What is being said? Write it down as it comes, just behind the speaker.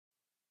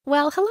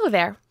Well, hello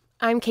there.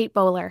 I'm Kate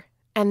Bowler,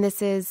 and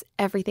this is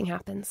Everything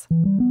Happens.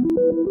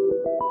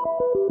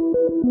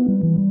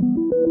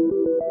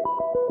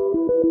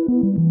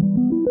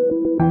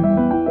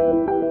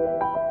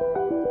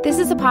 This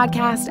is a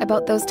podcast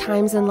about those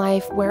times in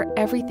life where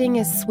everything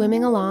is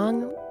swimming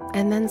along,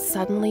 and then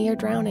suddenly you're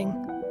drowning.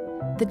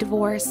 The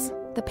divorce,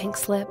 the pink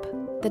slip,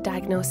 the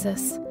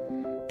diagnosis.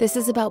 This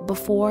is about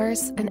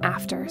befores and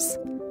afters,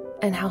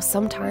 and how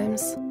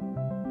sometimes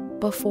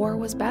before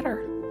was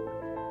better.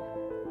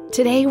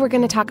 Today, we're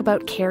going to talk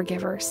about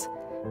caregivers,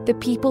 the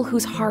people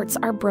whose hearts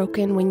are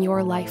broken when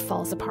your life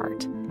falls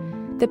apart,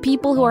 the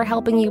people who are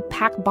helping you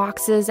pack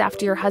boxes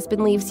after your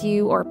husband leaves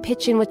you, or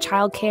pitch in with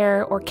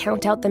childcare, or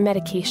count out the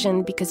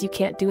medication because you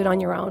can't do it on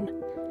your own.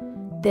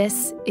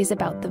 This is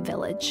about the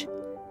village.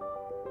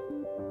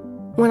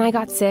 When I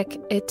got sick,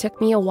 it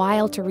took me a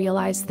while to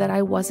realize that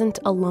I wasn't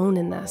alone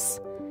in this.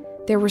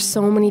 There were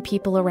so many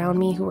people around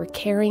me who were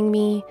carrying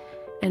me,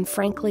 and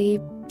frankly,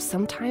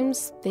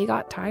 sometimes they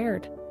got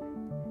tired.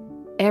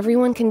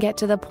 Everyone can get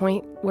to the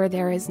point where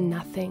there is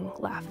nothing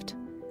left.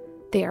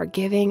 They are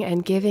giving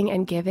and giving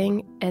and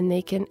giving, and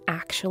they can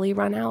actually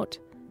run out.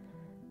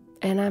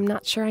 And I'm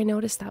not sure I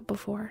noticed that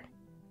before.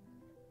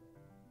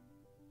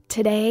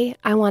 Today,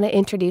 I want to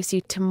introduce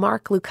you to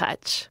Mark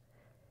Lukach.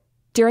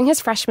 During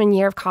his freshman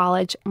year of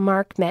college,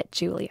 Mark met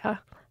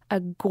Julia,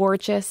 a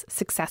gorgeous,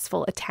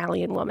 successful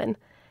Italian woman,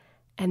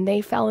 and they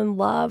fell in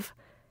love.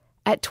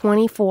 At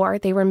 24,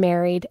 they were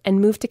married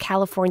and moved to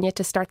California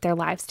to start their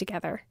lives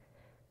together.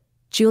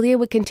 Julia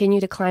would continue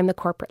to climb the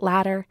corporate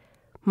ladder,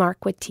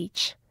 Mark would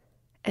teach,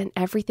 and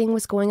everything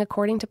was going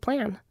according to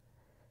plan.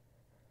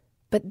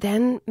 But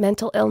then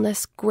mental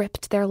illness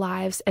gripped their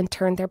lives and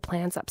turned their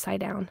plans upside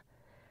down.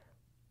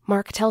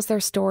 Mark tells their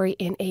story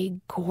in a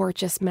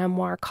gorgeous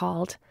memoir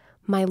called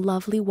My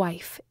Lovely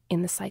Wife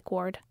in the Psych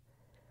Ward.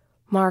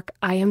 Mark,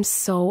 I am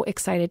so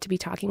excited to be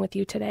talking with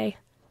you today.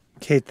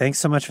 Kate, thanks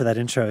so much for that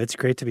intro. It's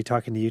great to be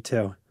talking to you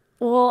too.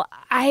 Well,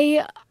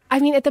 I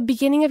mean, at the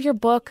beginning of your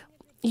book,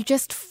 you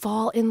just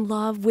fall in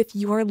love with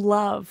your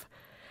love.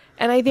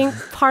 And I think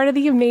part of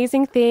the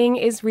amazing thing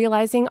is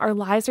realizing our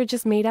lives are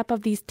just made up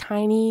of these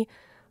tiny,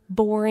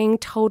 boring,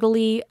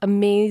 totally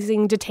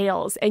amazing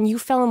details. And you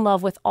fell in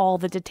love with all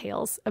the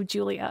details of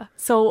Julia.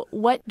 So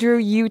what drew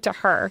you to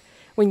her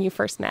when you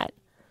first met?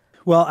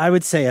 Well, I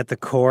would say at the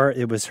core,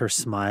 it was her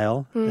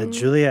smile.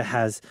 Julia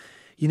has,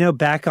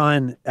 back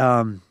on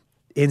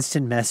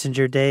instant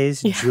messenger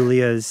days, yeah.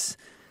 Julia's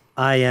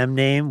IM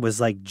name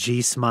was like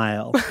G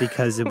Smile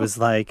because it was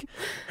like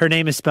her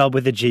name is spelled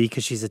with a G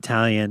because she's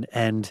Italian,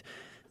 and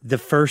the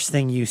first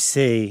thing you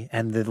see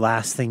and the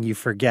last thing you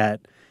forget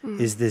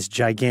is this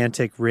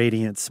gigantic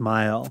radiant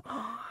smile.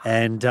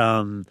 And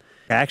I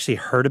actually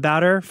heard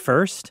about her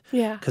first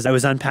because I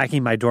was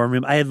unpacking my dorm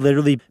room. I had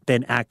literally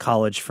been at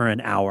college for an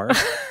hour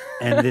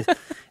and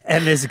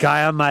this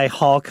guy on my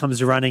hall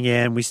comes running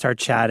in. We start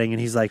chatting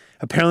and he's like,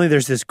 apparently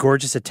there's this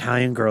gorgeous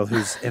Italian girl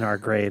who's in our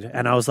grade.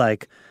 And I was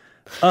like,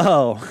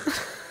 oh,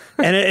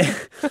 and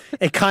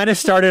it kind of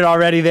started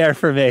already there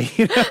for me.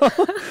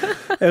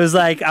 It was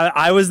like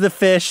I was the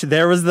fish,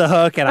 there was the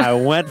hook, and I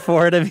went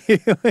for it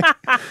immediately.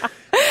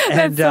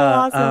 That's so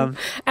awesome.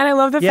 And I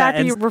love the fact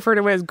that you refer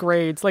to it as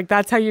grades. Like,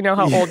 that's how you know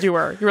how old you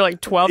were. You were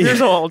like 12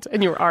 years old,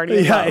 and you were already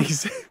in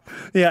love.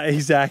 Yeah,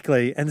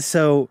 exactly. And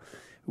so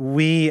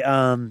we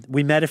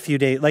met a few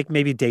days, like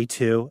maybe day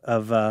 2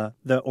 of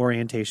the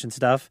orientation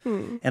stuff,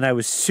 and I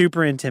was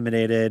super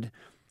intimidated.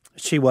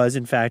 She was,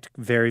 in fact,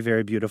 very,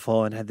 very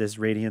beautiful and had this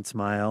radiant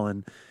smile.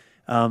 And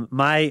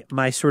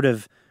my sort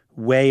of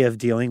way of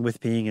dealing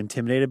with being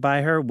intimidated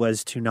by her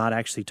was to not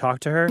actually talk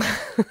to her.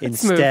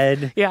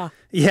 Instead,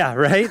 yeah,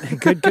 right.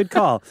 Good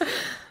call.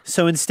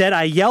 So instead,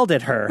 I yelled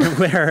at her.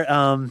 Where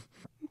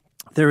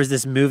there was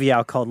this movie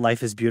out called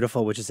Life is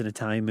Beautiful, which is an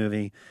Italian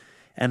movie.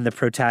 And the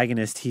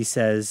protagonist, he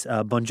says,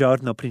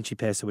 "Buongiorno,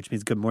 principessa," which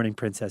means "Good morning,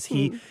 princess."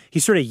 He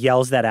sort of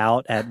yells that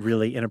out at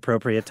really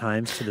inappropriate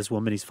times to this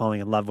woman he's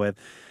falling in love with.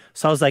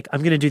 So I was like,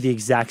 I'm going to do the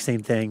exact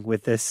same thing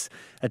with this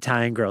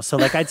Italian girl. So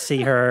like I'd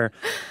see her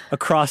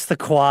across the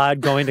quad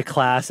going to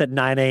class at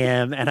 9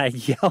 a.m. and I'd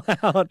yell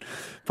out,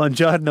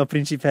 "Buongiorno,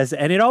 principessa."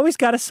 And it always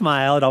got a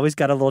smile. It always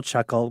got a little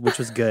chuckle, which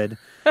was good.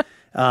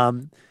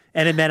 And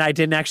it meant I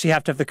didn't actually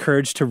have to have the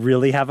courage to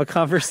really have a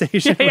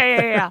conversation with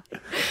her.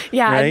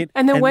 Yeah. Right?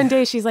 And then one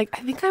day she's like,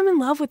 I think I'm in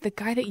love with the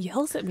guy that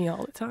yells at me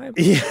all the time.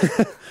 Yeah.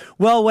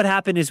 Well, what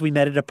happened is we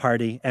met at a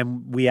party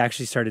and we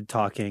actually started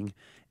talking.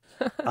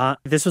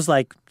 This was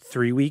like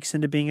 3 weeks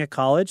into being at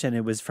college, and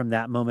it was from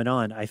that moment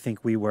on, I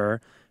think we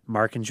were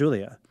Mark and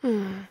Julia.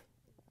 And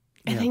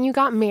then you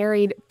got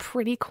married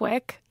pretty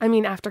quick,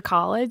 after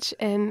college,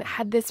 and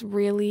had this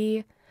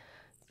really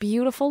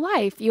beautiful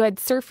life. You had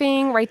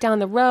surfing right down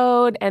the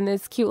road and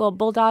this cute little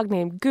bulldog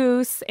named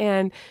Goose,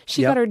 and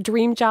she got her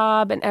dream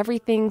job, and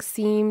everything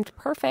seemed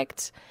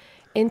perfect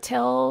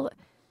until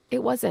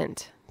it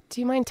wasn't.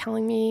 Do you mind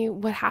telling me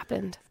what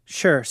happened?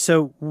 Sure.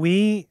 So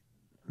we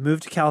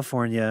moved to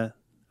California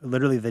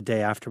literally the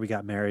day after we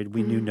got married.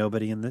 We knew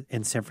nobody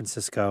in San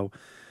Francisco.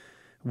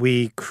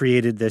 we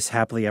created this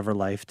happily ever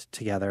life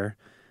together.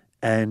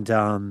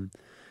 And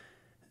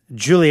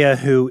Julia,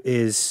 who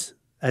is,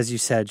 as you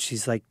said,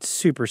 she's like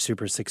super,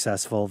 super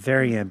successful,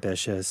 very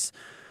ambitious.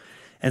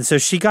 And so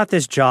she got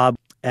this job,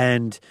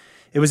 and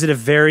it was at a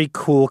very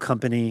cool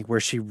company where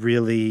she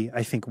really,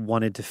 I think,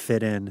 wanted to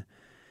fit in.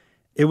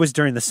 It was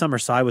during the summer,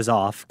 so I was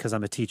off because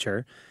I'm a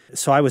teacher.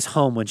 So I was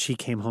home when she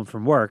came home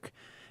from work.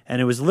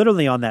 And it was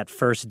literally on that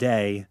first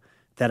day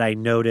that I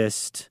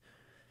noticed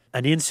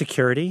an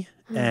insecurity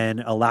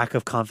and a lack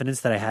of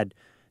confidence that I had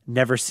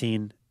never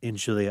seen in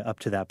Julia up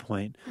to that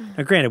point.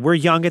 Now, granted, we're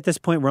young at this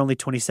point. We're only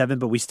 27,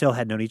 but we still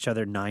had known each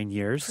other 9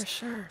 years. For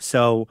sure.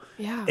 So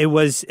Yeah. it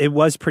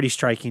was pretty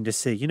striking to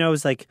see. You know, it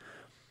was like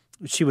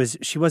she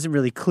wasn't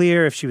really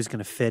clear if she was going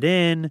to fit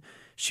in.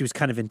 She was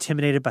kind of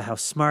intimidated by how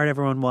smart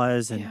everyone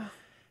was and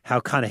how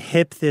kind of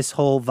hip this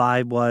whole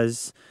vibe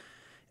was.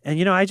 And,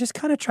 you know, I just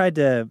kind of tried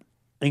to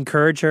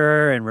encourage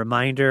her and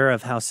remind her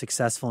of how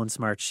successful and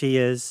smart she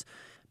is.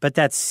 But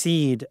that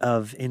seed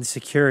of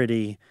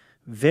insecurity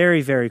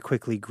very, very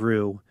quickly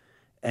grew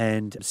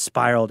and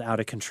spiraled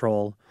out of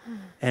control.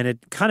 And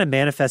it kind of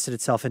manifested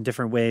itself in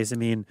different ways. I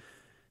mean,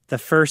 the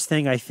first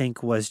thing I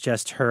think was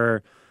just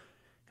her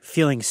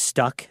feeling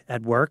stuck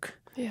at work.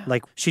 Yeah.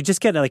 Like she'd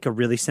just get like a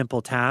really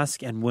simple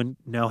task and wouldn't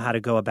know how to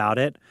go about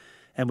it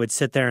and would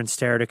sit there and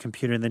stare at a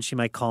computer, and then she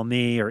might call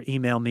me or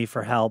email me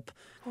for help.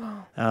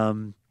 Wow.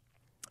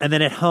 And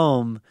then at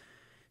home,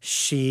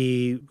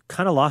 she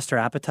kind of lost her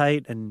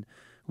appetite and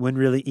wouldn't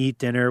really eat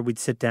dinner. We'd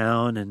sit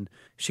down and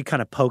she'd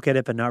kind of poke at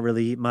it, but not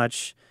really eat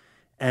much.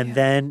 And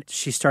then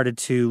she started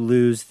to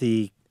lose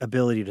the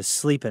ability to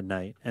sleep at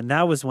night. And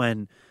that was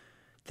when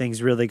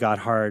things really got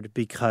hard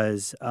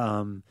because,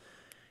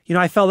 you know,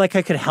 I felt like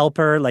I could help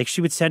her. Like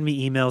she would send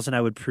me emails and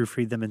I would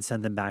proofread them and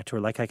send them back to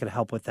her. Like I could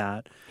help with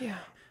that. Yeah.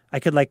 I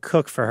could like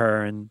cook for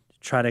her and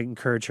try to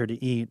encourage her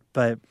to eat.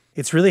 But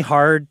it's really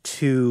hard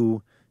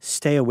to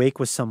stay awake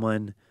with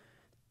someone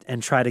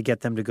and try to get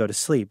them to go to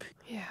sleep.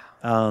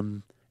 Yeah.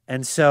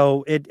 And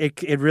so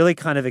it really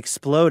kind of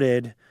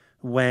exploded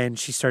when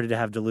she started to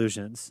have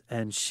delusions.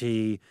 And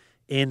she,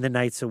 in the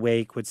nights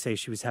awake, would say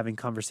she was having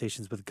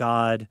conversations with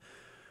God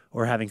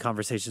or having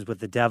conversations with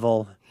the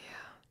devil. Yeah.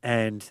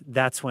 And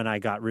that's when I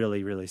got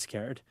really, really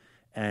scared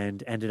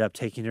and ended up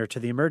taking her to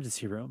the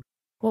emergency room.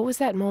 What was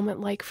that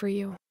moment like for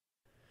you?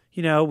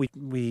 You know,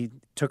 we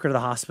took her to the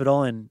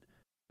hospital, and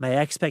my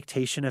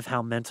expectation of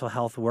how mental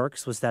health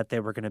works was that they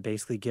were going to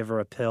basically give her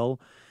a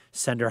pill,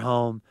 send her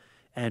home,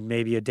 and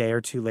maybe a day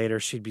or two later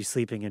she'd be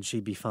sleeping and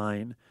she'd be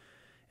fine.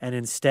 And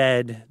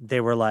instead,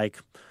 they were like,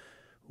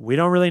 we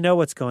don't really know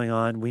what's going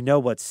on. We know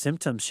what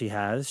symptoms she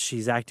has.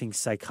 She's acting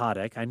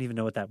psychotic. I didn't even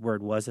know what that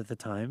word was at the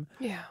time.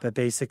 Yeah. But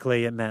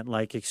basically it meant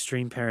like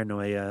extreme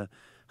paranoia,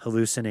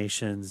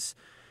 hallucinations,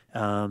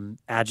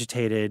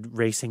 agitated,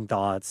 racing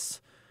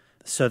thoughts.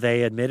 So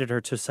they admitted her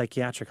to a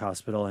psychiatric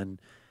hospital, and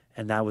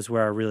that was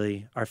where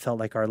I felt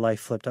like our life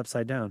flipped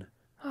upside down.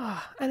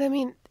 Oh, and I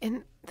mean,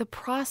 in the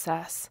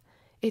process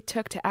it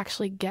took to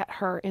actually get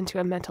her into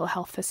a mental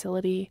health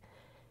facility,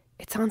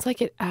 it sounds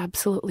like it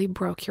absolutely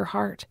broke your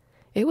heart.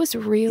 It was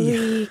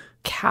really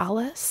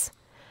callous.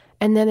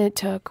 And then it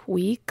took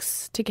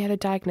weeks to get a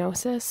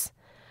diagnosis.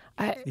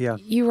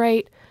 You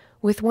write,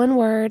 with one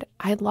word,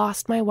 I'd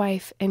lost my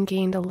wife and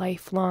gained a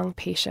lifelong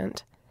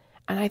patient.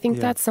 And I think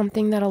that's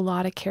something that a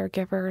lot of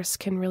caregivers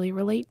can really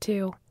relate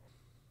to.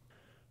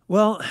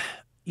 Well,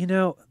 you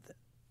know,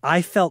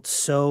 I felt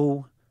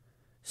so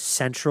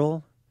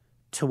central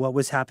to what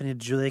was happening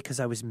to Julia because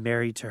I was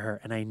married to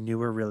her and I knew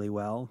her really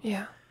well.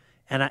 Yeah.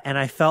 And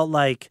I felt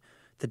like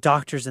the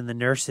doctors and the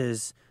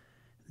nurses,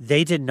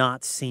 they did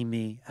not see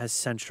me as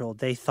central.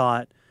 They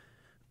thought,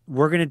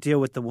 we're going to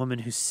deal with the woman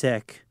who's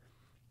sick.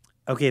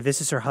 Okay, this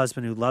is her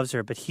husband who loves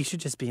her, but he should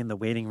just be in the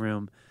waiting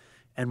room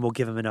and we'll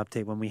give him an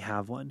update when we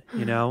have one,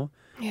 you know?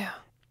 Yeah.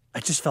 I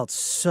just felt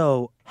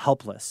so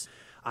helpless.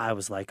 I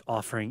was like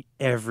offering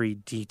every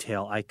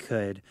detail I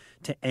could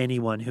to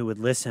anyone who would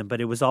listen,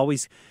 but it was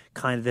always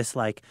kind of this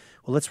like,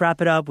 well, let's wrap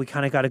it up. We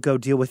kind of got to go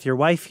deal with your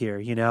wife here,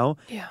 you know?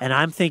 Yeah. And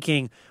I'm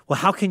thinking, well,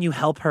 how can you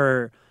help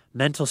her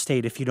mental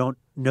state if you don't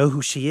know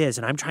who she is?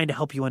 And I'm trying to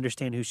help you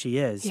understand who she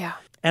is. Yeah.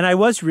 And I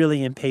was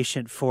really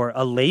impatient for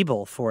a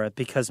label for it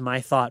because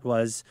my thought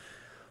was,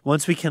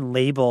 once we can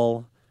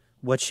label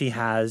what she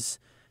has,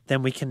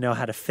 then we can know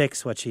how to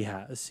fix what she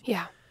has.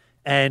 Yeah.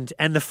 And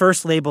the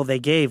first label they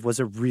gave was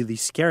a really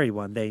scary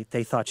one.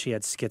 They thought she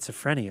had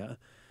schizophrenia.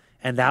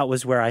 And that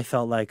was where I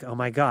felt like, oh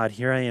my God,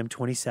 here I am,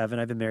 27.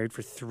 I've been married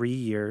for 3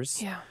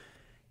 years. Yeah.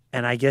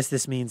 And I guess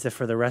this means that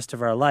for the rest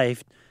of our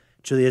life,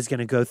 Julia's going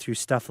to go through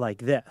stuff like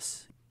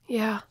this.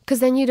 Yeah. Because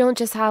then you don't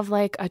just have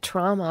like a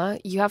trauma.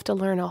 You have to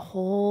learn a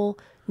whole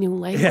new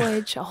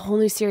language, a whole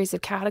new series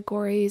of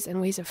categories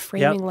and ways of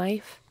framing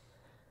life.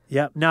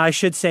 Yep. Now, I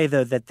should say,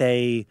 though, that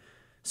they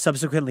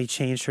subsequently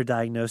changed her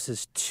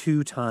diagnosis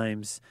 2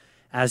 times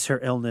as her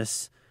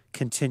illness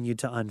continued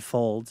to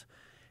unfold.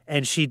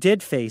 And she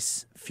did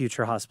face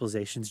future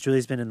hospitalizations.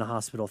 Julie's been in the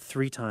hospital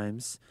 3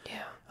 times.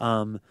 Yeah.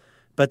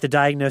 But the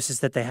diagnosis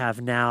that they have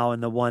now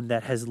and the one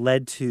that has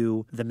led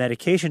to the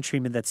medication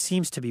treatment that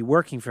seems to be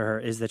working for her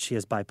is that she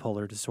has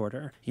bipolar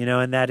disorder,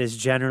 and that is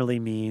generally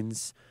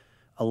means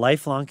a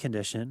lifelong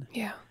condition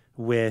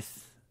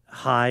with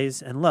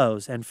highs and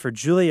lows. And for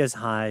Julia's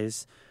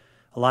highs,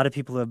 a lot of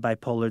people who have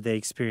bipolar, they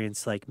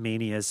experience like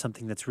mania as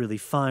something that's really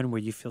fun,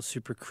 where you feel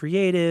super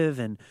creative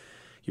and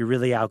you're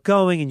really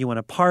outgoing and you want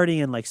to party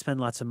and like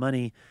spend lots of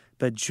money.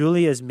 But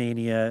Julia's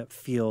mania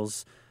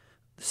feels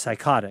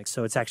psychotic.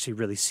 So it's actually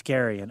really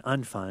scary and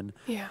unfun.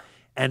 Yeah.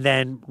 And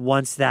then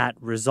once that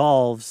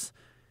resolves,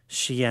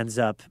 she ends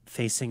up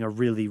facing a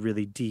really,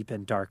 really deep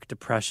and dark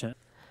depression.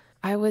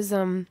 I was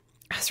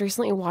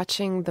recently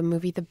watching the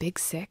movie The Big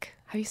Sick.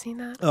 Have you seen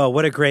that? Oh,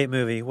 what a great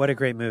movie. What a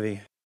great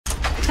movie.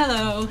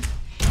 Hello.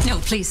 No,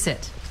 please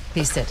sit.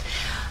 Please sit.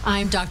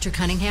 I'm Dr.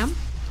 Cunningham.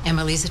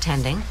 Emily's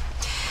attending.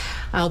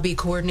 I'll be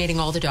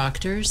coordinating all the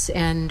doctors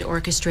and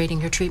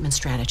orchestrating her treatment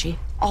strategy.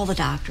 All the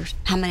doctors?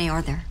 How many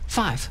are there?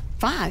 5.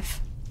 5?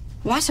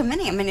 Why so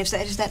many? I mean, is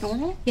that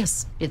normal?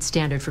 Yes, it's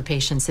standard for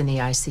patients in the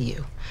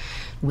ICU.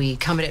 We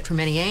come at it from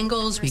many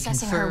angles. We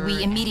Assessing confer. her,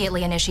 we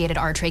immediately initiated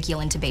our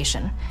tracheal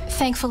intubation.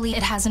 Thankfully,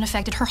 it hasn't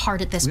affected her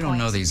heart at this point. We don't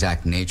know the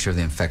exact nature of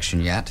the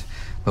infection yet,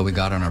 but we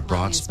got on our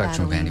broad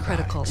spectrum of battling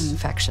antibiotics. critical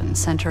infection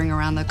centering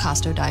around the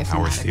costodiaphragmatic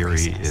Our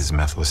theory is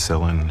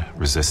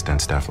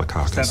methicillin-resistant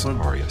Staphylococcus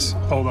aureus.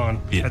 Hold on.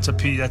 Yeah. That's a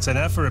P. That's an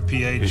F or a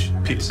PH?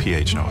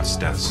 pH, no, it's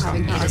Staph.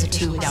 having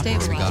positive We got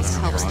stabilized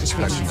on our helps broad to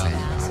spectrum of treatment.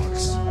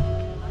 antibiotics.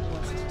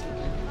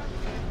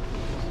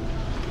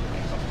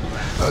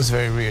 That was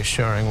very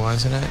reassuring,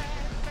 wasn't it?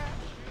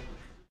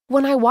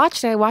 When I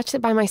watched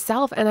it by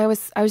myself, and I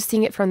was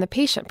seeing it from the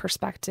patient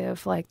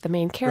perspective, like the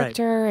main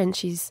character, and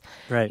she's,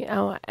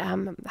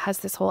 has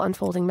this whole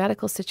unfolding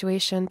medical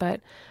situation.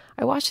 But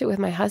I watched it with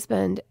my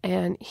husband,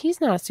 and he's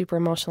not a super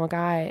emotional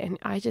guy, and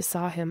I just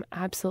saw him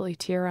absolutely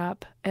tear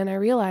up, and I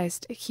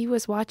realized he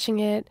was watching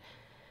it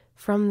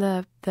from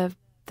the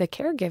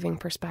caregiving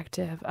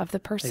perspective of the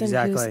person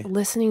who's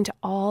listening to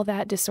all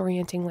that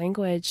disorienting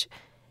language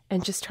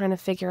and just trying to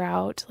figure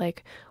out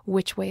like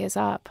which way is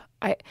up.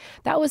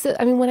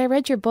 When I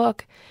read your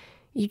book,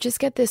 you just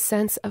get this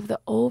sense of the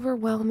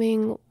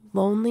overwhelming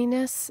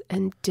loneliness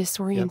and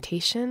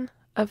disorientation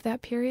of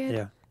that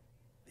period.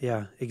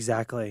 Yeah,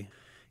 exactly.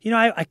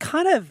 I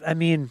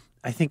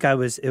think it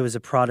was a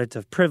product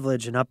of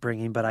privilege and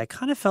upbringing, but I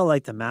kind of felt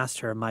like the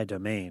master of my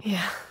domain.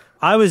 Yeah.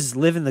 I was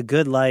living the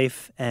good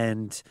life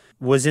and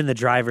was in the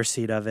driver's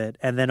seat of it.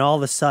 And then all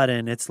of a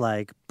sudden it's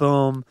like,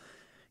 boom,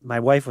 my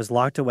wife was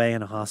locked away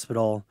in a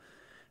hospital.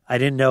 I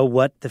didn't know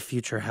what the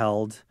future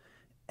held.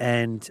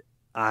 And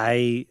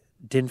I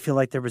didn't feel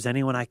like there was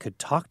anyone I could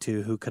talk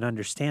to who could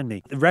understand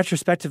me.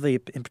 Retrospectively,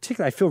 in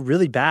particular, I feel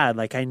really bad.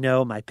 Like I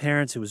know my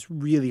parents, it was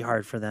really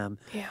hard for them.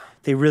 Yeah.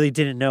 They really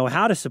didn't know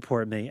how to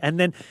support me. And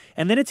then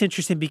it's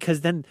interesting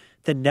because then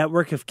the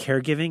network of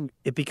caregiving,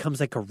 it becomes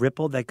like a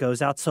ripple that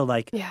goes out. So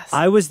like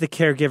I was the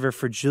caregiver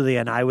for Julia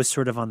and I was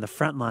sort of on the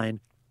front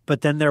line,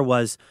 but then there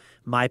was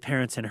my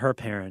parents and her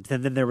parents.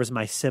 And then there was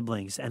my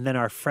siblings and then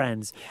our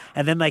friends. Yeah.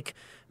 And then like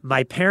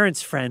my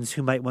parents' friends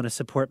who might want to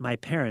support my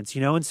parents,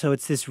 And so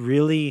it's this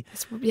really...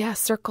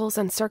 circles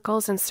and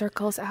circles and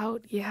circles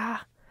out. Yeah.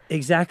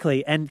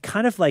 Exactly. And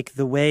kind of like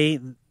the way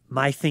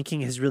my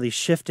thinking has really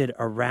shifted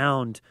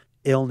around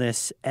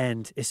illness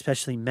and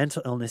especially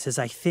mental illness is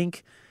I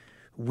think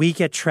we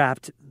get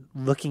trapped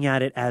looking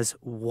at it as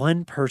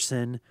one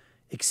person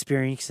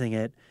experiencing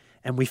it,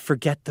 and we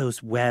forget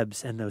those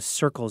webs and those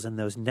circles and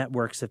those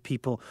networks of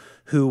people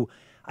who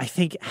I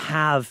think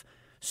have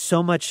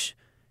so much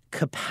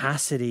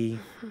capacity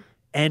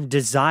and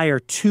desire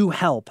to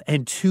help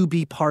and to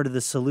be part of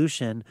the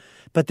solution,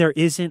 but there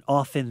isn't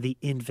often the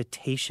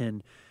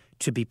invitation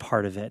to be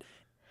part of it.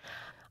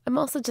 I'm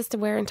also just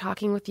aware in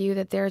talking with you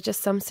that there are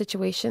just some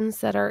situations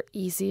that are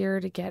easier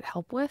to get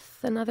help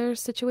with than other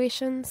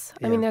situations.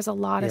 Yeah. I mean, there's a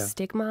lot of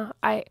stigma.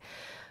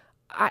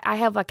 I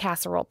have a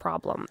casserole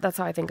problem. That's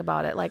how I think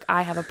about it. Like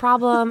I have a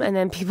problem and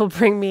then people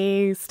bring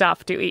me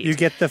stuff to eat. You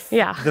get the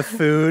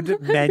food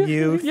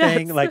menu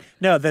thing. Like,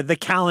 no, the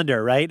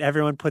calendar, right?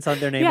 Everyone puts on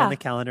their name on the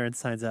calendar and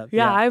signs up.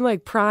 Yeah, I'm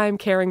like prime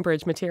Caring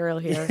Bridge material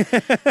here.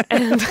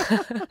 And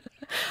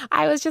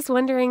I was just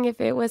wondering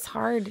if it was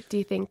hard, do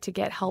you think, to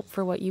get help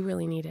for what you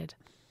really needed?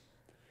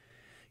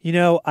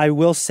 I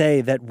will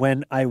say that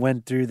when I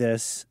went through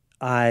this,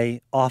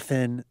 I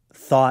often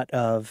thought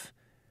of,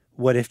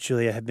 what if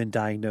Julia had been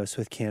diagnosed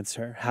with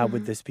cancer? How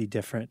would this be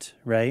different,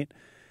 right?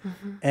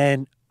 Mm-hmm.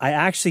 And I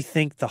actually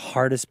think the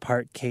hardest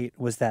part, Kate,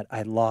 was that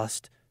I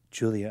lost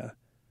Julia.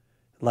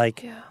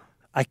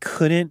 I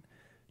couldn't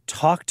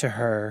talk to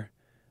her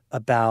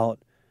about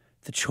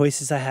the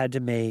choices I had to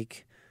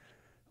make,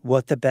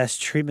 what the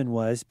best treatment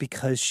was,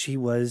 because she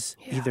was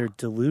either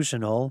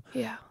delusional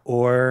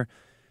or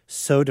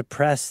so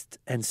depressed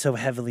and so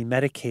heavily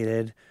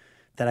medicated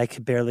that I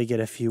could barely get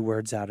a few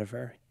words out of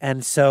her.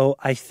 And so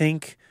I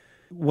think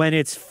when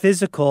it's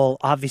physical,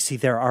 obviously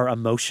there are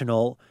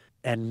emotional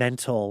and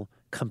mental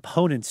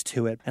components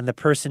to it, and the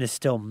person is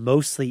still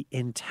mostly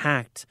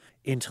intact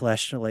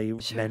intellectually,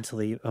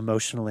 mentally,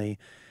 emotionally,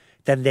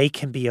 then they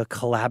can be a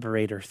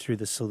collaborator through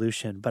the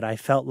solution. But I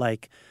felt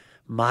like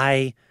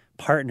my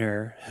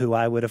partner, who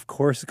I would of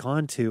course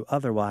gone to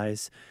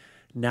otherwise,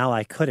 now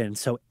I couldn't.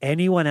 So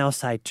anyone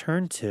else I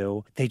turned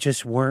to, they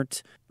just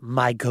weren't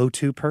my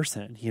go-to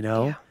person, you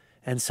know? Yeah.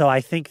 And so I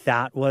think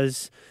that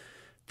was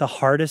the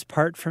hardest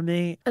part for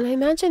me. And I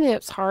imagine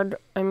it's hard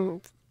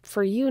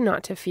for you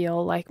not to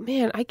feel like,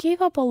 man, I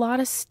gave up a lot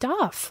of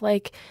stuff.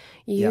 Like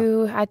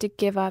you had to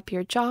give up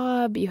your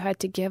job. You had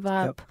to give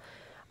up,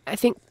 I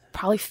think,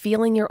 probably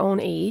feeling your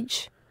own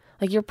age.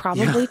 Like you're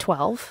probably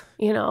 12,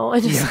 you know,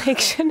 and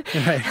just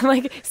and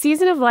like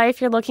season of life,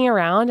 you're looking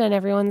around and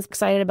everyone's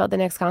excited about the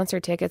next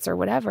concert tickets or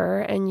whatever.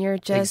 And you're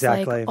just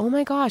like, oh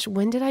my gosh,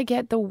 when did I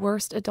get the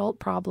worst adult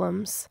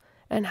problems?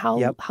 And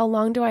how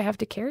long do I have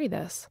to carry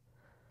this?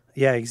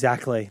 Yeah,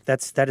 exactly.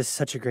 That is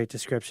such a great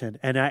description.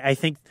 And I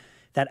think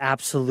that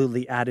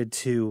absolutely added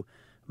to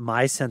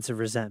my sense of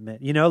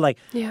resentment. You know, like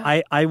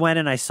I went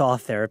and I saw a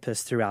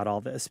therapist throughout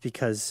all this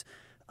because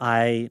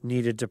I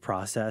needed to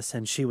process,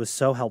 and she was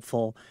so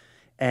helpful.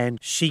 And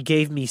she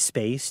gave me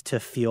space to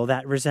feel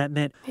that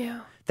resentment,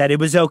 that it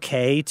was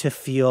okay to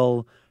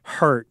feel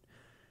hurt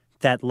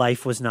that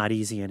life was not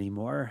easy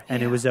anymore.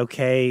 And it was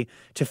okay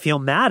to feel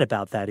mad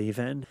about that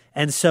even.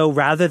 And so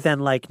rather than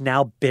like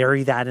now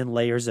bury that in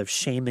layers of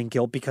shame and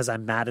guilt because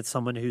I'm mad at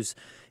someone who's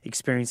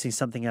experiencing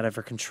something out of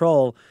her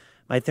control,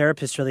 my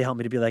therapist really helped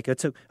me to be like,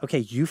 it's okay,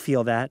 you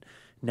feel that.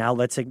 Now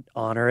let's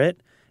honor it.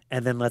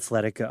 And then let's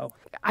let it go.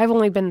 I've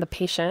only been the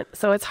patient,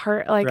 so it's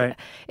hard. Like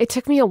it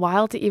took me a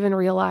while to even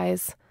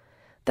realize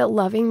that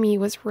loving me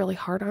was really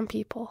hard on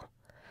people.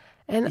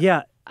 And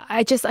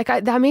I just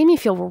that made me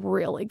feel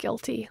really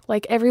guilty.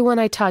 Like everyone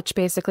I touch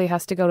basically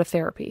has to go to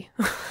therapy.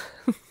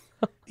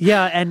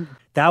 And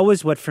that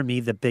was what for me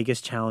the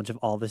biggest challenge of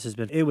all this has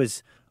been. It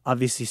was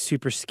obviously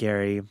super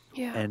scary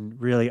and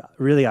really,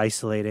 really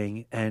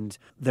isolating. And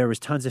there was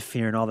tons of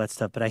fear and all that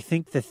stuff. But I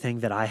think the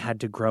thing that I had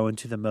to grow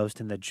into the most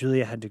and that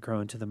Julia had to grow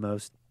into the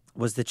most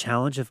was the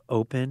challenge of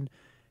open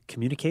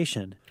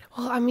communication.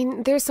 Well, I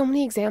mean, there's so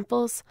many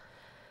examples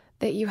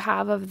that you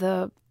have of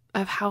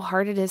how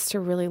hard it is to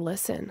really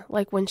listen.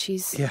 Like when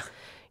she's,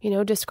 you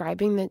know,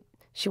 describing that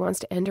she wants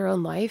to end her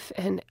own life.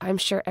 And I'm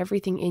sure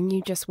everything in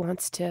you just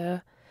wants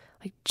to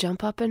like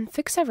jump up and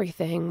fix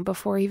everything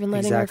before even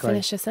letting her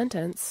finish a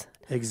sentence.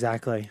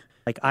 Exactly.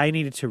 Like I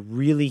needed to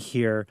really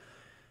hear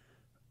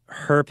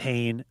her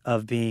pain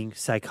of being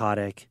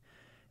psychotic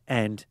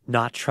and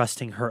not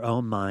trusting her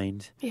own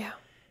mind. Yeah.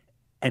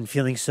 And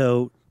feeling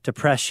so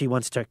depressed she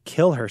wants to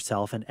kill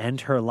herself and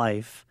end her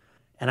life.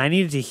 And I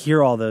needed to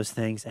hear all those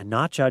things and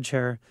not judge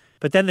her.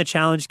 But then the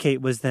challenge,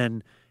 Kate, was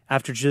then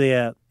after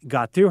Julia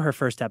got through her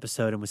first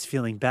episode and was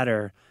feeling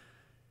better,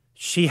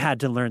 she had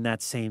to learn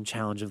that same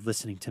challenge of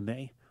listening to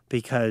me,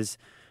 because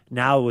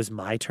now it was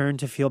my turn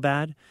to feel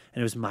bad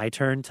and it was my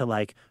turn to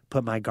like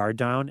put my guard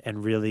down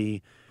and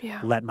really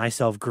let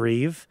myself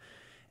grieve.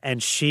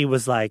 And she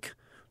was like,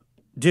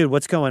 dude,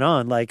 what's going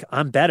on? Like,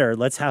 I'm better.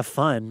 Let's have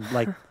fun.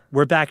 Like,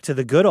 we're back to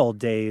the good old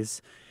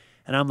days.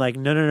 And I'm like,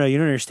 no, you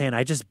don't understand.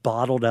 I just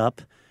bottled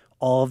up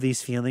all of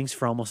these feelings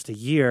for almost a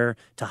year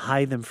to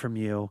hide them from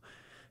you.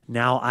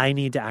 Now I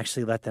need to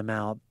actually let them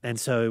out. And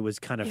so it was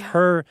kind of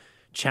her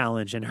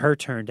challenge and her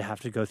turn to have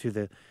to go through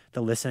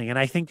the listening. And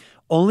I think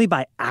only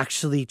by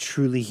actually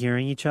truly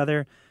hearing each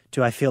other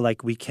do I feel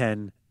like we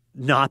can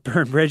not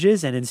burn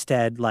bridges and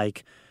instead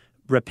like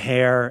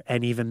repair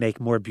and even make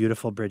more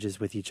beautiful bridges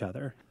with each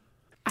other.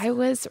 I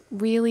was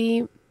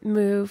really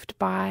moved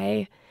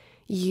by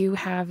you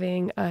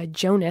having a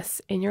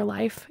Jonas in your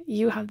life.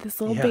 You have this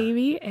little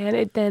baby and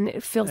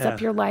it fills up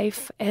your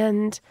life.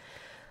 And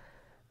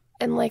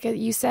like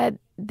you said,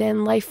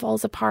 then life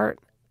falls apart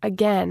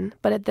again.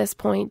 But at this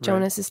point,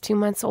 Jonas is 2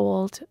 months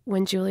old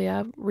when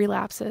Julia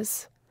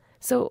relapses.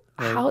 So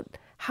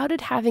how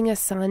did having a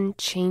son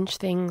change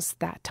things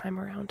that time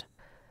around?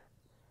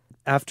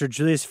 After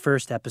Julia's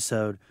first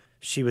episode,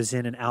 she was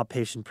in an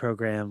outpatient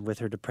program with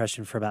her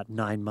depression for about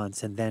 9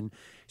 months. And then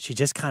she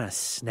just kind of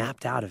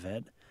snapped out of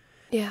it.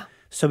 Yeah.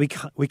 So we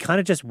kind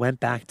of just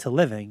went back to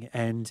living.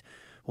 And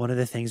one of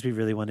the things we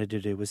really wanted to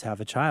do was have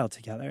a child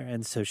together.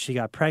 And so she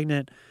got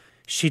pregnant.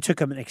 She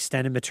took an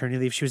extended maternity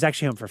leave. She was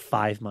actually home for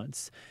 5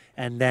 months.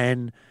 And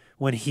then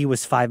when he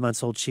was 5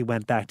 months old, she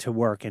went back to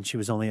work. And she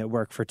was only at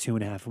work for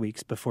 2.5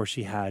 weeks before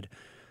she had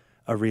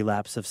a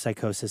relapse of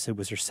psychosis. It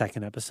was her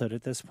second episode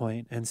at this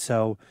point. And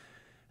so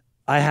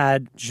I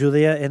had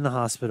Julia in the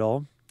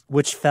hospital,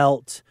 which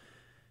felt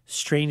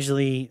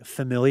strangely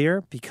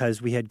familiar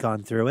because we had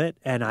gone through it.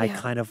 And I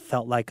kind of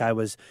felt like I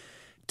was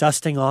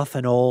dusting off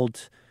an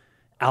old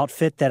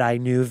outfit that I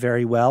knew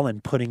very well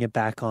and putting it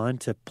back on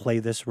to play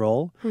this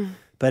role.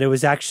 But it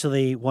was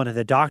actually one of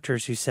the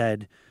doctors who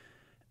said,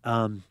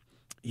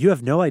 you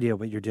have no idea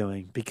what you're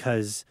doing,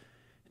 because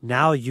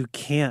now you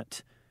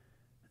can't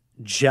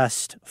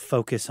just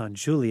focus on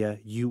Julia.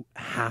 You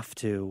have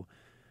to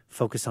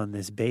focus on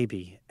this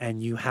baby,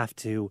 and you have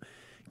to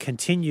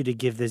continue to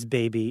give this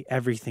baby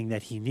everything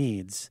that he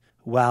needs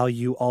while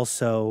you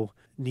also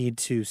need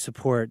to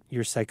support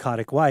your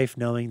psychotic wife,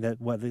 knowing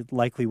that what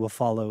likely will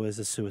follow is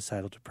a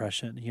suicidal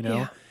depression, you know?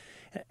 Yeah.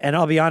 And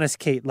I'll be honest,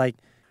 Kate, like,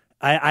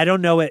 I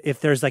don't know if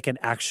there's like an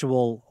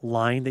actual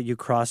line that you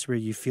cross where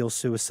you feel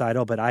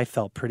suicidal, but I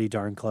felt pretty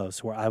darn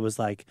close where I was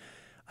like,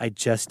 I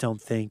just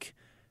don't think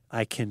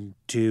I can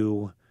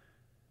do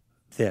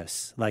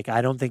this. Like,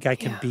 I don't think I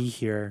can be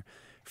here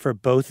for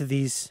both of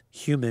these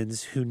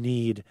humans who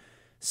need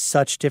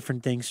such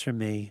different things from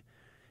me.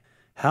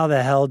 How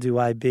the hell do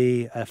I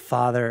be a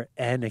father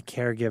and a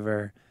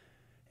caregiver?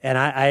 And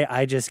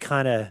I just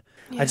kind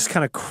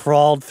of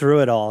crawled through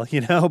it all,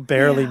 you know,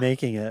 barely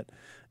making it.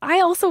 I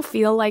also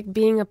feel like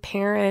being a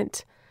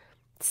parent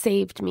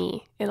saved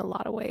me in a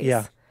lot of ways.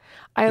 Yeah.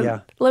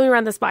 Let me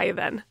run this by you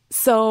then.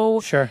 So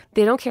sure.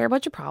 They don't care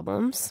about your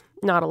problems.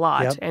 Not a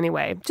lot,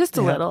 anyway. Just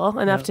a little,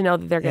 enough to know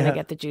that they're going to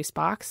get the juice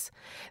box.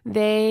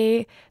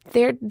 Their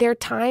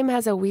time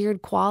has a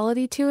weird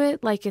quality to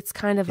it, like it's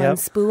kind of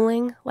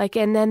unspooling. Like,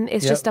 and then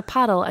it's just a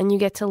puddle, and you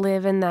get to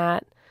live in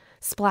that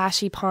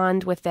splashy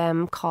pond with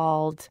them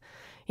called,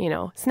 you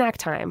know, snack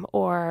time,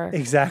 or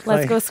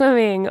let's go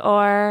swimming,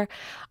 or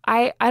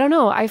I don't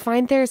know. I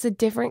find there's a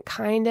different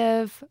kind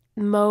of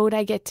mode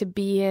I get to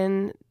be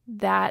in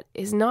that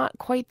is not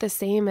quite the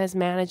same as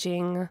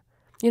managing.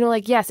 You know,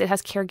 like, yes, it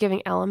has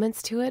caregiving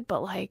elements to it,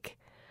 but like,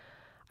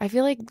 I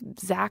feel like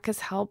Zach has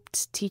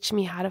helped teach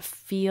me how to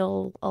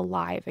feel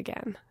alive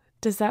again.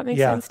 Does that make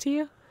sense to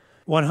you?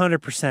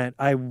 100%.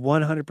 I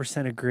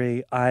 100%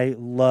 agree. I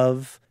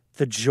love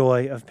the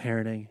joy of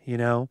parenting, you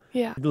know?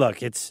 Yeah.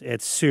 Look, it's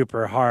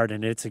super hard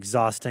and it's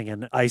exhausting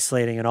and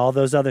isolating and all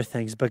those other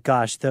things. But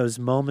gosh, those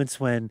moments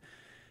when,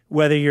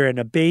 whether you're in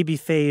a baby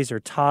phase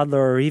or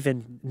toddler, or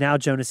even now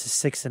Jonas is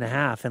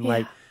 6.5, and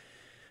like,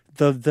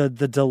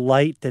 the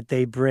delight that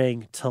they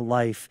bring to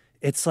life,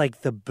 it's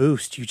like the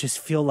boost. You just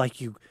feel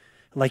like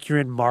you're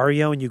in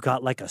Mario and you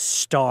got like a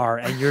star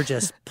and you're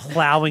just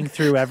plowing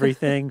through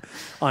everything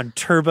on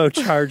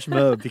turbocharged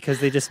mode because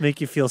they just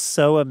make you feel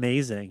so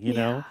amazing, you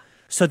know?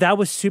 So that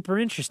was super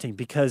interesting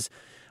because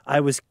I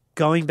was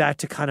going back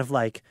to kind of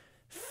like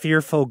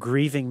fearful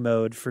grieving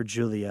mode for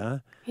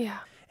Julia. Yeah.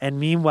 And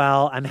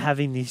meanwhile, I'm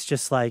having these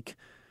just like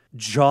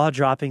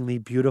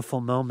jaw-droppingly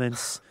beautiful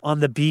moments on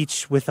the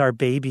beach with our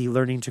baby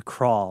learning to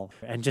crawl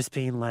and just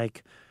being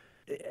like,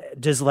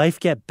 does life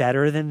get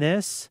better than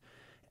this?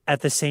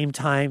 At the same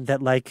time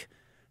that, like,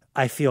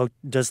 I feel,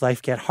 does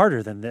life get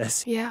harder than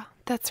this? Yeah,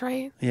 that's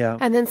right. Yeah.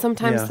 And then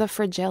sometimes the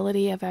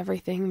fragility of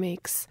everything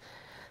makes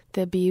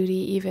the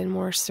beauty even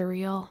more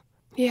surreal.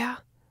 Yeah.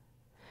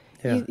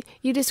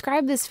 You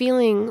describe this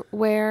feeling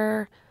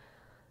where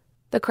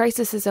the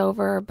crisis is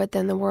over, but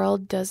then the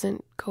world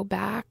doesn't go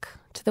back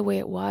to the way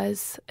it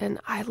was. And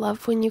I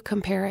love when you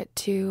compare it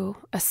to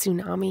a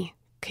tsunami.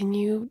 Can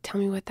you tell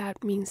me what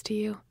that means to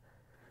you?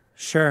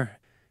 Sure.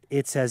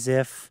 It's as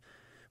if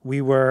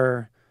we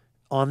were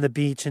on the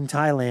beach in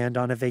Thailand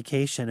on a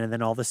vacation, and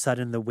then all of a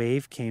sudden the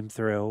wave came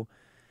through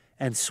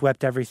and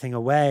swept everything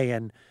away,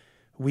 and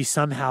we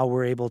somehow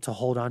were able to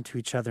hold on to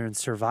each other and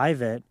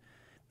survive it.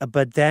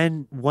 But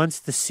then once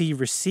the sea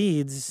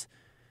recedes,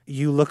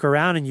 you look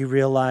around and you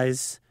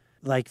realize,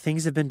 like,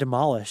 things have been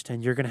demolished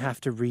and you're going to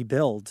have to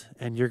rebuild,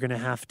 and you're going to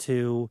have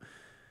to,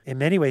 in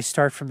many ways,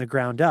 start from the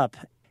ground up.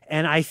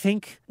 And I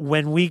think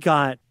when we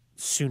got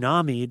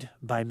tsunamied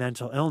by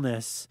mental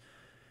illness,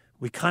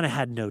 we kind of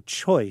had no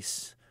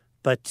choice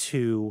but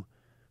to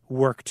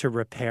work to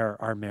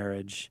repair our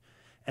marriage.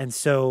 And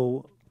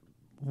so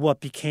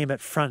what became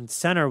at front and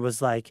center was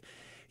like,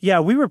 yeah,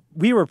 we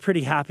were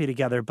pretty happy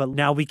together, but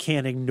now we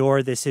can't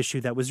ignore this issue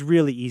that was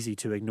really easy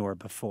to ignore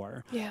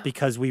before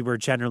because we were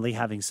generally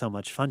having so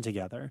much fun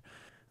together.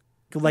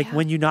 Like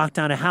when you knock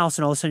down a house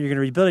and all of a sudden you're going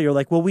to rebuild it, you're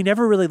like, well, we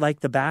never really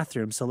liked the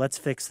bathroom, so let's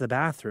fix the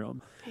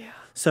bathroom. Yeah.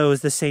 So it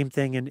was the same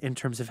thing in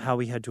terms of how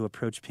we had to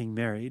approach being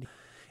married.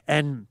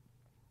 And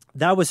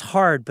that was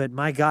hard, but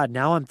my God,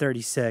 now I'm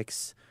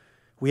 36.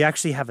 We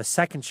actually have a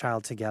second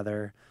child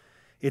together.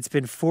 It's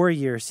been 4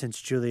 years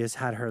since Julia's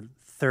had her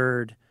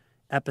third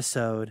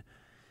episode.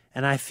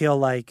 And I feel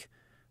like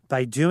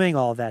by doing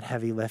all that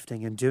heavy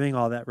lifting and doing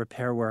all that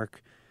repair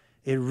work,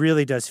 it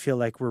really does feel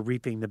like we're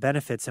reaping the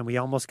benefits. And we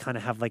almost kind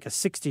of have like a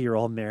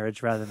 60-year-old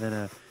marriage rather than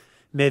a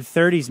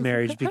mid-30s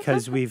marriage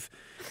because we've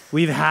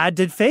had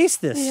to face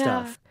this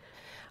stuff.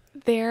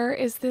 There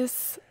is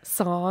this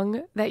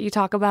song that you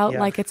talk about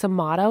like it's a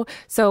motto.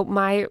 So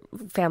my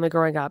family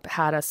growing up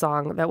had a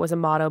song that was a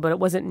motto, but it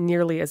wasn't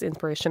nearly as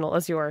inspirational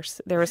as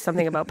yours. There was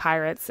something about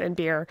pirates and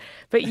beer.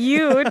 But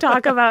you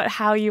talk about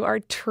how you are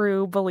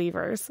true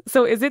believers.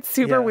 So is it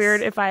super weird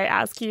if I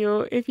ask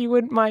you if you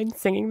wouldn't mind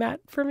singing that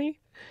for me?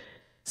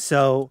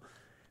 So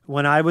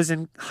when I was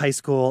in high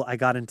school, I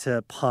got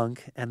into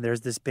punk, and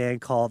there's this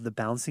band called the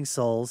Bouncing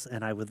Souls,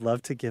 and I would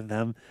love to give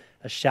them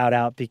a shout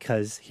out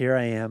because here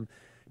I am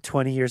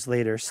 20 years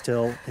later,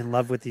 still in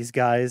love with these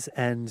guys.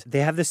 And they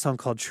have this song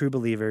called True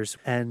Believers.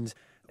 And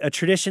a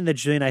tradition that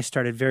Julie and I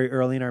started very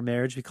early in our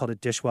marriage, we called it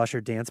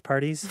dishwasher dance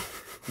parties,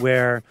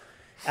 where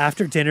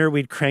after dinner,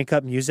 we'd crank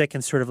up music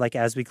and sort of like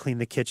as we clean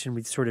the kitchen,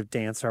 we'd sort of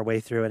dance our way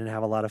through it and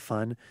have a lot of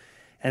fun.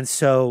 And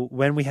so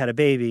when we had a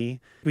baby,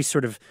 we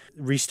sort of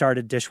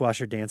restarted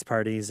dishwasher dance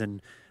parties,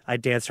 and I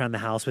danced around the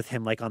house with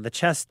him like on the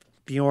chest,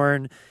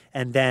 Bjorn,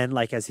 and then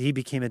like as he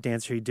became a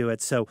dancer, he'd do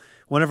it. So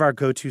one of our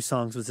go-to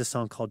songs was a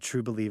song called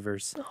True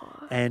Believers.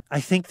 Aww. And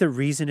I think the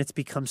reason it's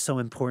become so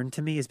important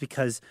to me is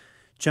because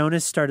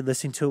Jonas started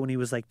listening to it when he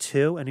was like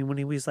 2, and when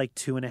he was like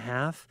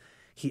 2.5,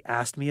 he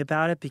asked me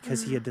about it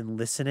because he had been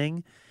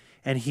listening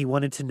and he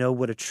wanted to know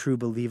what a true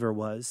believer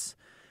was.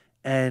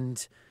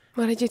 And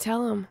what did you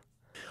tell him?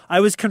 I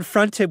was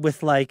confronted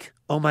with like,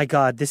 oh my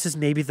God, this is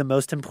maybe the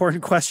most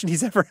important question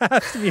he's ever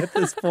asked me at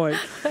this point.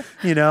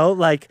 You know,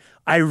 like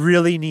I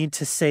really need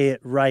to say it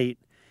right.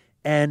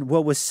 And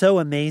what was so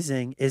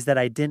amazing is that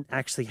I didn't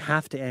actually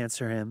have to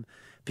answer him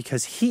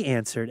because he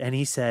answered and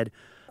he said,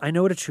 I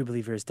know what a true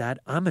believer is, Dad.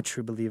 I'm a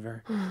true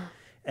believer.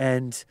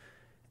 And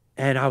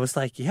I was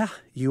like, yeah,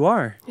 you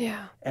are.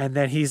 Yeah. And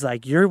then he's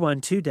like, you're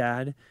one too,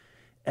 Dad.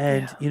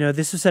 And, you know,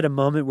 this was at a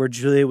moment where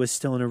Julia was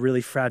still in a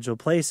really fragile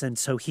place. And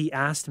so he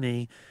asked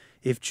me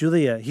if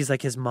Julia, he's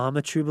like, is Mom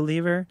a true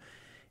believer?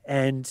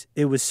 And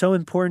it was so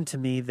important to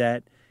me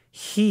that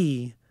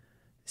he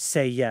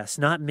say yes,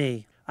 not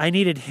me. I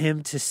needed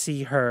him to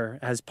see her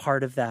as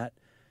part of that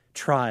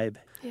tribe.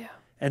 Yeah.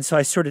 And so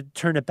I sort of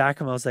turned it back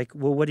on him. I was like,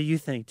 well, what do you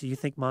think? Do you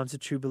think Mom's a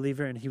true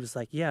believer? And he was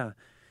like, yeah,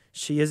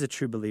 she is a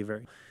true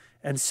believer.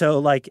 And so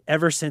like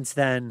ever since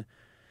then,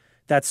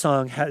 that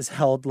song has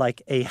held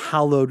like a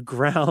hallowed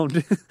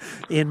ground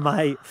in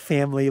my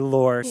family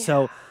lore.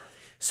 Yeah.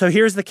 So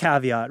here's the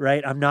caveat,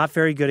 right? I'm not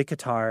very good at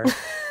guitar.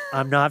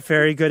 I'm not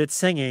very good at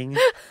singing.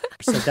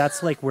 So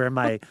that's like where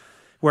my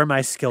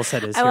skill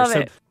set is. I love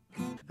it.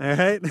 All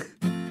right.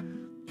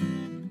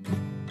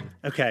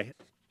 Okay.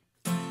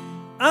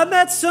 I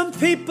met some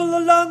people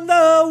along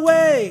the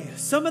way.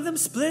 Some of them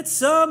split,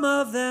 some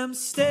of them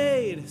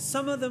stayed.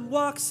 Some of them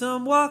walk,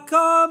 some walk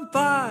on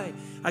by.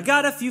 I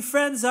got a few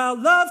friends I'll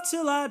love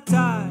till I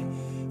die.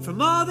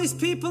 From all these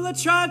people I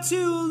try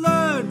to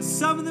learn.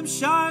 Some of them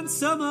shine,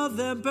 some of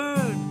them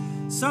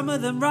burn. Some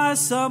of them rise,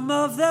 some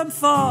of them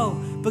fall.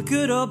 But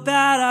good or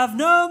bad, I've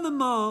known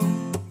them all.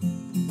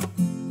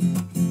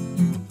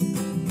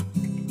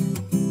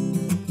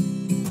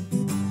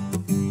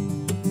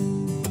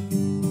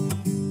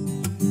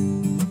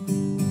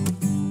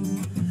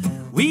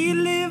 We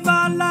live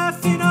our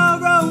life in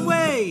our own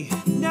way.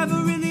 Never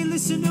really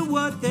listen to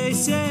what they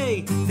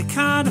say. The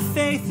kind of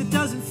faith that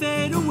doesn't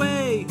fade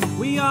away.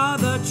 We are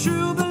the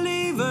true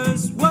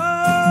believers. Whoa,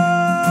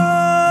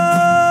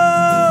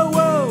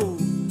 whoa,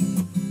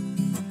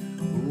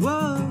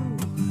 whoa.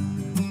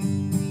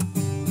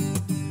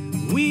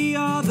 We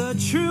are the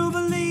true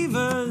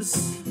believers.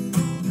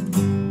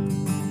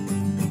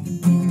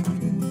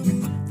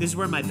 This is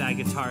where my bad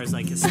guitar is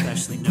like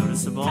especially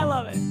noticeable. I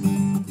love it.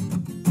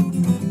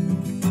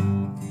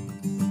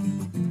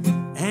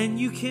 And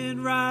you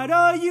can ride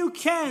or you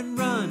can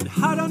run.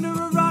 Hide under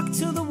a rock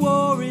till the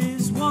war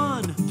is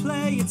won.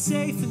 Play it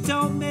safe and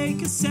don't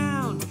make a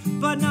sound.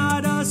 But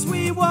not us,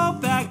 we won't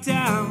back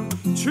down.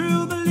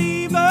 True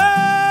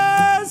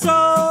believers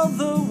all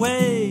the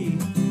way.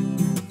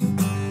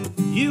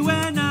 You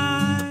and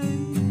I.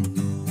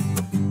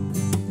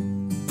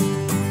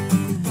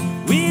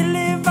 We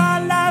live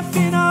our life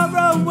in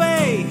our own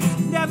way.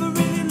 Never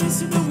really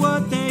listen to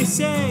what they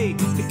say.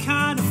 The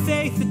kind of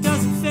faith that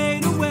doesn't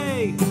fade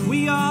away.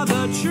 We are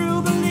the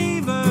true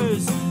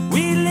believers.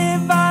 We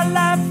live our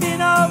life in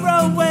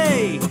our own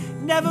way.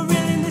 Never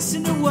really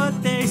listen to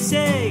what they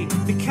say.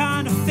 The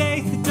kind of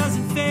faith that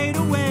doesn't fade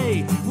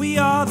away. We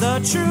are the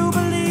true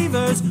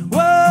believers.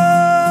 Whoa,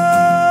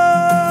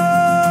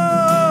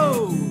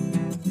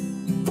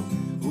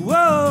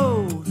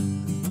 whoa.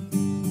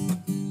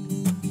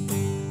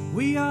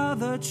 We are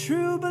the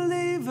true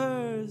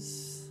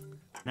believers.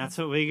 That's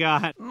what we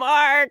got.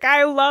 Mark,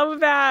 I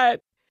love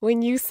that.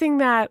 When you sing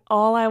that,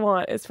 all I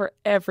want is for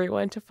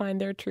everyone to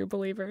find their true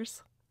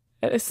believers.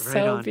 It is right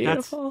so on.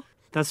 Beautiful.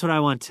 That's what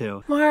I want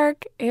to.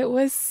 Mark, it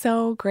was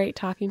so great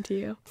talking to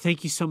you.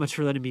 Thank you so much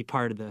for letting me be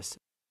part of this.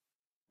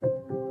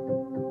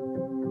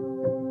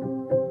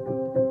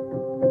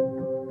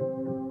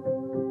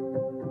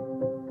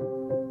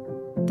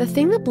 The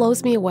thing that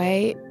blows me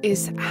away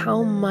is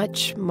how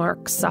much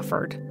Mark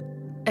suffered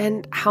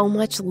and how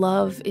much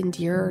love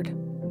endured.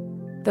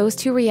 Those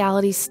two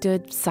realities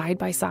stood side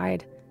by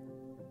side.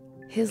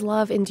 His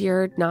love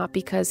endured not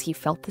because he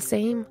felt the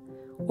same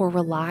or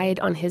relied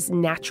on his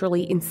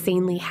naturally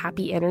insanely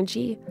happy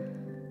energy,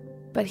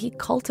 but he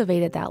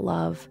cultivated that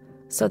love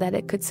so that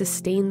it could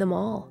sustain them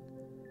all.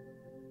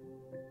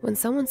 When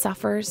someone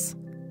suffers,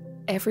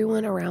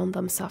 everyone around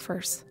them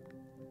suffers.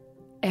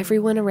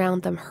 Everyone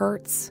around them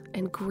hurts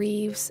and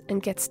grieves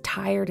and gets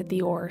tired at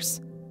the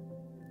oars.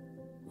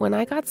 When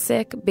I got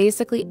sick,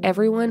 basically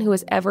everyone who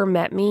has ever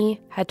met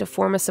me had to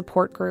form a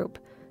support group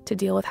to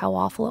deal with how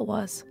awful it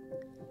was.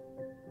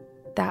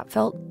 That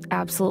felt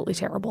absolutely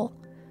terrible,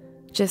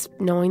 just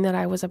knowing that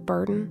I was a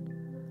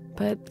burden.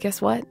 But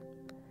guess what?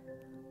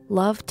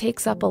 Love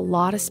takes up a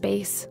lot of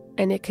space,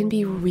 and it can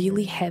be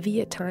really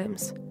heavy at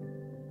times.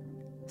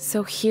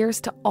 So here's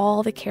to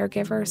all the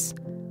caregivers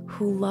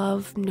who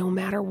love no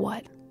matter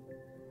what.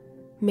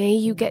 May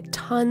you get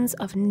tons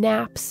of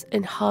naps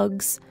and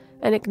hugs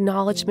and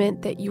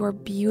acknowledgement that your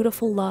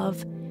beautiful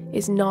love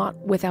is not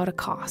without a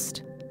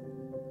cost.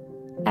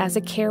 As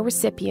a care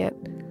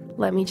recipient,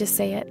 let me just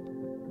say it.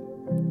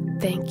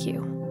 Thank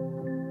you.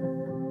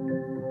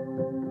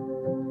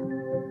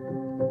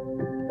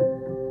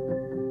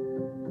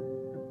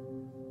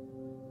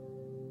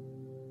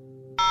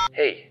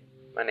 Hey,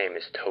 my name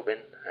is Tobin.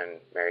 I'm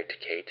married to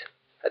Kate.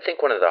 I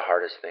think one of the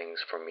hardest things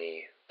for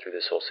me through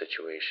this whole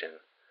situation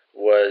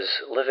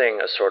was living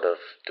a sort of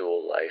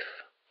dual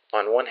life.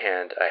 On one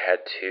hand, I had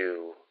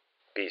to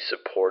be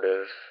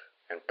supportive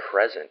and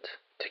present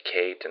to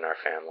Kate and our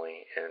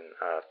family in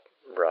a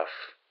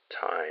rough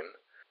time.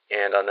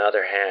 And on the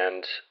other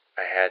hand,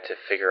 I had to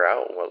figure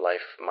out what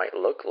life might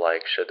look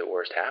like should the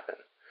worst happen.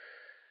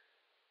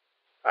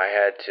 I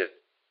had to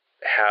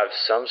have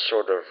some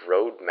sort of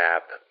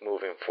roadmap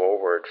moving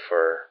forward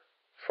for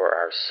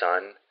our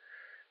son,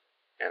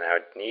 and I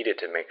needed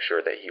to make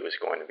sure that he was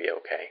going to be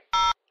okay.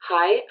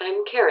 Hi,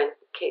 I'm Karen,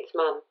 Kate's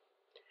mom.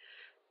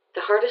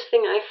 The hardest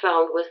thing I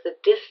found was the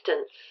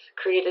distance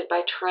created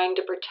by trying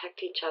to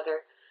protect each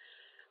other.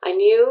 I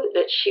knew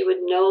that she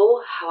would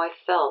know how I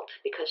felt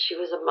because she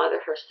was a mother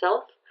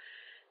herself,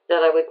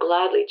 that I would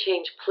gladly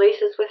change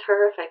places with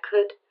her if I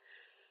could,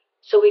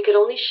 so we could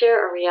only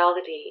share a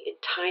reality in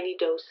tiny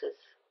doses.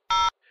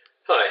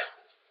 Hi,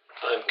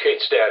 I'm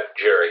Kate's dad,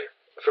 Jerry.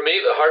 For me,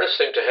 the hardest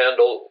thing to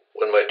handle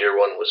when my dear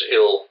one was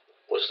ill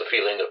was the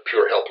feeling of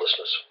pure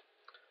helplessness.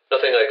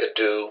 Nothing I could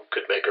do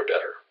could make her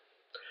better.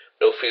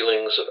 No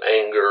feelings of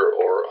anger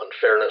or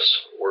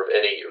unfairness were of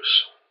any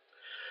use.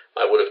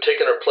 I would have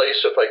taken her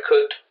place if I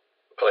could,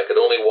 but I could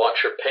only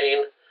watch her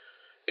pain,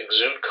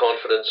 exude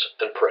confidence,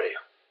 and pray.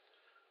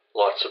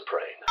 Lots of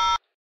praying.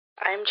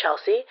 I'm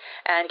Chelsea,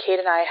 and Kate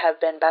and I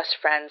have been best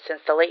friends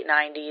since the late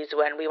 90s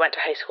when we went to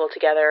high school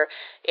together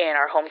in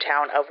our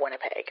hometown of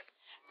Winnipeg.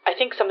 I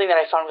think something that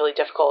I found really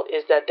difficult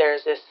is that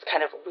there's this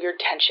kind of weird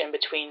tension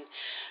between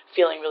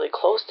feeling really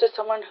close to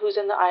someone who's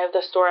in the eye of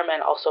the storm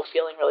and also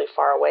feeling really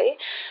far away.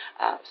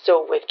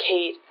 So with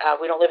Kate,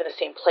 we don't live in the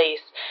same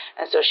place,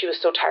 and so she was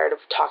so tired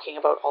of talking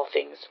about all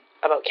things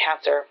about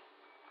cancer,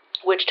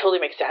 which totally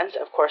makes sense.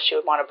 Of course, she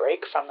would want a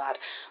break from that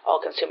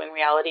all-consuming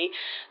reality.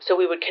 So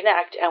we would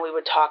connect and we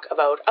would talk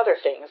about other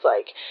things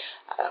like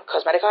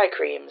cosmetic eye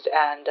creams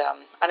and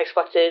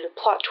unexpected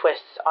plot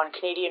twists on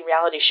Canadian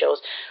reality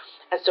shows.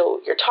 And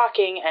so you're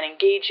talking and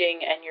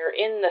engaging and you're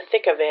in the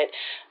thick of it,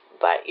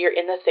 but you're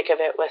in the thick of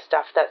it with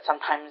stuff that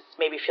sometimes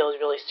maybe feels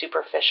really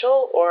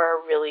superficial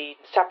or really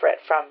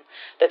separate from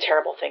the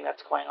terrible thing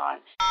that's going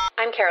on.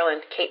 I'm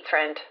Carolyn, Kate's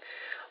friend.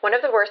 One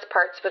of the worst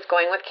parts was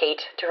going with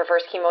Kate to her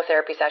first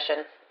chemotherapy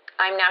session.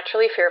 I'm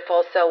naturally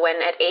fearful, so when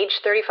at age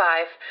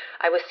 35,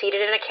 I was seated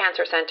in a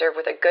cancer center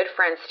with a good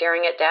friend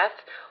staring at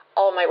death,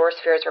 all my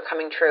worst fears were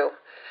coming true.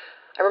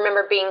 I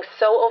remember being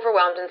so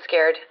overwhelmed and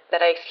scared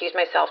that I excused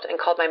myself and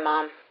called my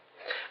mom.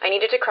 I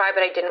needed to cry,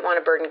 but I didn't want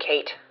to burden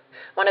Kate.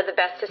 One of the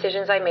best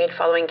decisions I made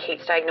following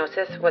Kate's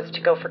diagnosis was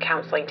to go for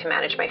counseling to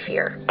manage my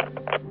fear.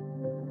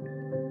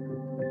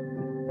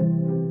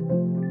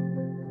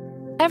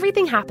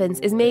 Everything Happens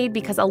is made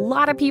because a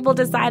lot of people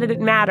decided it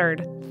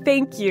mattered.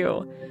 Thank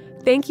you.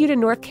 Thank you to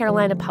North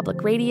Carolina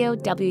Public Radio,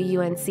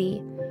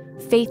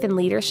 WUNC, Faith and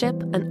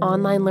Leadership, an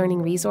online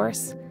learning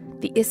resource,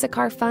 the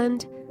Issachar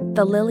Fund,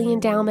 the Lilly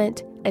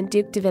Endowment, and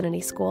Duke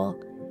Divinity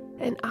School.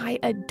 And I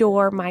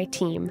adore my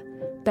team,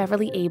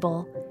 Beverly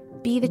Abel,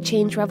 Be the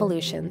Change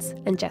Revolutions,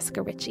 and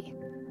Jessica Ritchie.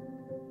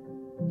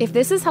 If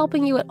this is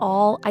helping you at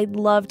all, I'd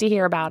love to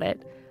hear about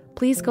it.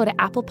 Please go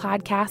to Apple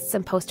Podcasts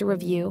and post a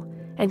review,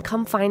 and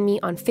come find me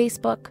on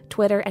Facebook,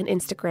 Twitter, and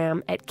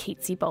Instagram at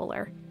Kate C.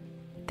 Bowler.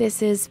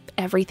 This is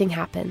Everything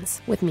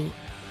Happens with me,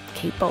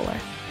 Kate Bowler.